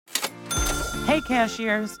Hey,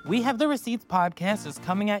 cashiers! We Have the Receipts podcast is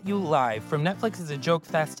coming at you live from Netflix's A Joke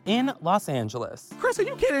Fest in Los Angeles. Chris, are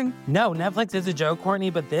you kidding? No, Netflix is a joke, Courtney,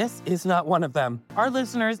 but this is not one of them. Our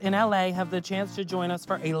listeners in LA have the chance to join us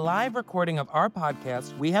for a live recording of our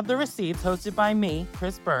podcast, We Have the Receipts, hosted by me,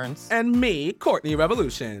 Chris Burns. And me, Courtney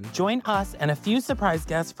Revolution. Join us and a few surprise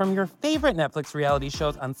guests from your favorite Netflix reality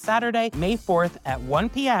shows on Saturday, May 4th at 1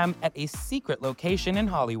 p.m. at a secret location in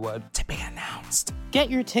Hollywood. To be announced. Get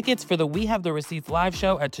your tickets for the We Have the Receipts live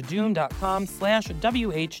show at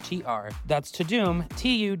tudum.com/WHTR. That's Tudum,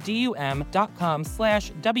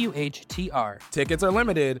 TUDUM.com/WHTR. Tickets are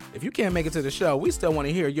limited. If you can't make it to the show, we still want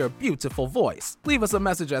to hear your beautiful voice. Leave us a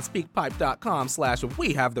message at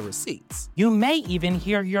speakpipe.com/We Have the Receipts. You may even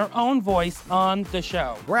hear your own voice on the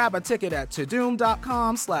show. Grab a ticket at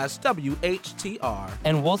tudum.com/WHTR.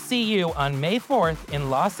 And we'll see you on May 4th in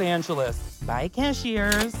Los Angeles. Bye,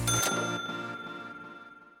 cashiers.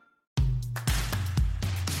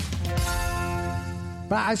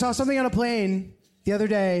 But I saw something on a plane the other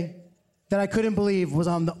day that I couldn't believe was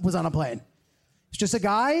on a plane. It's just a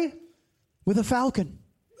guy with a falcon.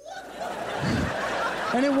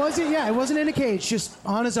 And it wasn't in a cage, just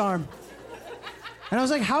on his arm. And I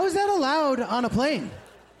was like, how is that allowed on a plane?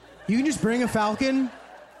 You can just bring a falcon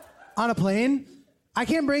on a plane? I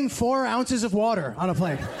can't bring 4 ounces of water on a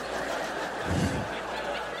plane.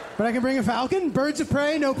 But I can bring a falcon? Birds of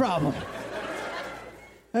prey, no problem.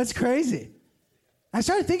 That's crazy. I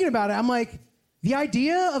started thinking about it. I'm like, the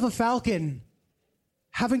idea of a falcon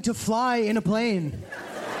having to fly in a plane.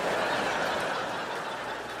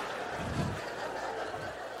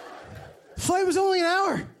 Flight was only an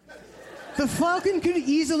hour. The falcon could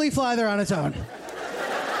easily fly there on its own.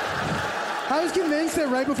 I was convinced that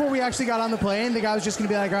right before we actually got on the plane, the guy was just gonna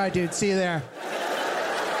be like, all right, dude, see you there.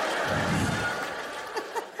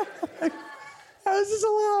 How is this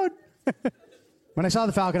allowed? When I saw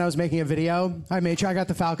the falcon, I was making a video. I made sure I got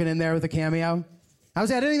the falcon in there with a cameo. I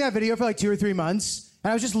was editing that video for like 2 or 3 months,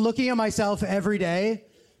 and I was just looking at myself every day,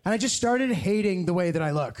 and I just started hating the way that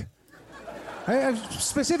I look.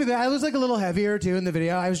 Specifically, I was like a little heavier too in the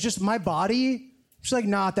video. I was just, my body, just like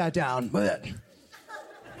not that down with it.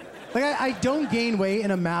 Like I don't gain weight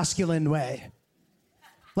in a masculine way.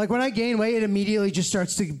 Like when I gain weight, it immediately just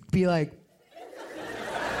starts to be like,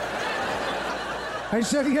 I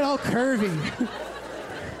start to get all curvy.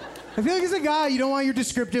 I feel like as a guy, you don't want your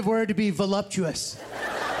descriptive word to be voluptuous.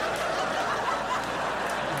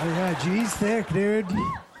 Oh yeah, G's thick, dude.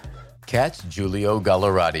 Catch Giulio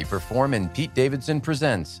Gallerati perform in Pete Davidson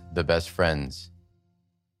Presents The Best Friends.